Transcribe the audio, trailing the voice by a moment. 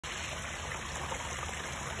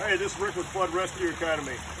Hey, this is Rick with Flood Rescue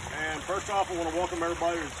Academy. And first off, I want to welcome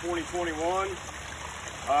everybody to 2021.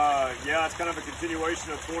 Yeah, it's kind of a continuation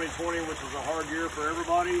of 2020, which was a hard year for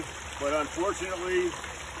everybody. But unfortunately,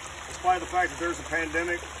 despite the fact that there's a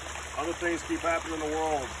pandemic, other things keep happening in the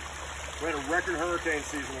world. We had a record hurricane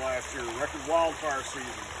season last year, record wildfire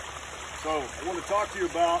season. So I want to talk to you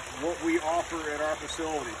about what we offer at our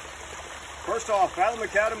facility. First off, Fathom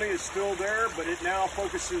Academy is still there, but it now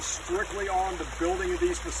focuses strictly on the building of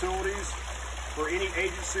these facilities for any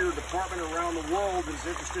agency or department around the world that is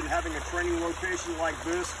interested in having a training location like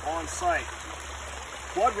this on site.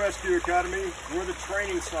 Flood Rescue Academy, we're the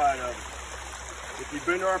training side of it. If you've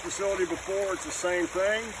been to our facility before, it's the same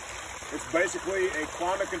thing. It's basically a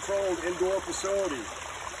climate-controlled indoor facility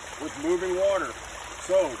with moving water.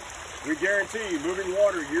 So, we guarantee moving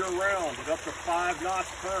water year-round at up to 5 knots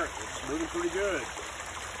current. It's moving pretty good.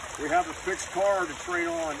 We have a fixed car to train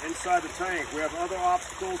on inside the tank. We have other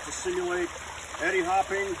obstacles to simulate eddy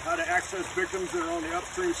hopping, how to access victims that are on the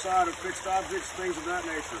upstream side of fixed objects, things of that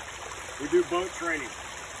nature. We do boat training.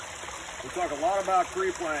 We talk a lot about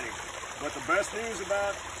pre-planning. But the best news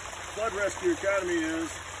about Flood Rescue Academy is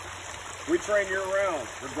we train year-round,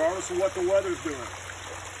 regardless of what the weather's doing.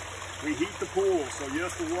 We heat the pool, so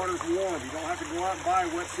yes, the water's warm. You don't have to go out and buy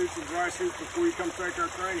wetsuits and dry suits before you come take our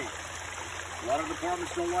training. A lot of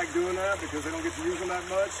departments don't like doing that because they don't get to use them that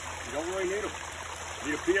much. You don't really need them. You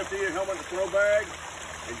need a PFD, a helmet, a throw bag,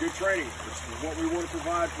 and good training, which is what we want to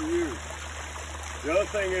provide for you. The other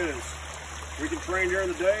thing is, we can train during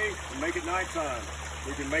the day and make it nighttime.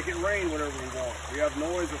 We can make it rain whenever we want. We have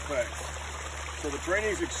noise effects. So the training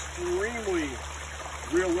is extremely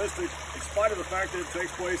realistic, in spite of the fact that it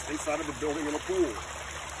takes place inside of a building in a pool.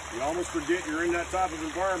 You almost forget you're in that type of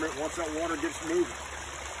environment once that water gets moving.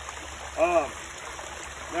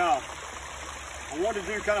 Now, I want to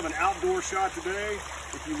do kind of an outdoor shot today.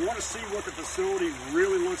 If you want to see what the facility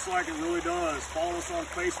really looks like, it really does, follow us on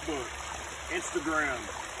Facebook, Instagram,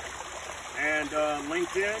 and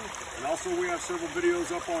LinkedIn. And also we have several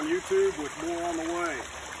videos up on YouTube with more on the way.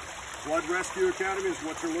 Flood Rescue Academy is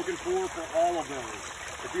what you're looking for all of those.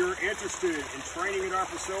 If you're interested in training at our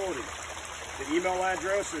facility, the email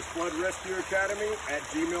address is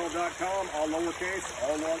floodrescueacademy@gmail.com, all lowercase,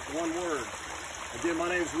 all one word. Again, my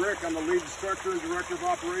name is Rick. I'm the lead instructor and director of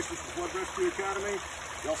operations for Flood Rescue Academy.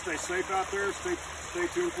 Y'all stay safe out there. Stay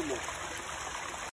tuned for more.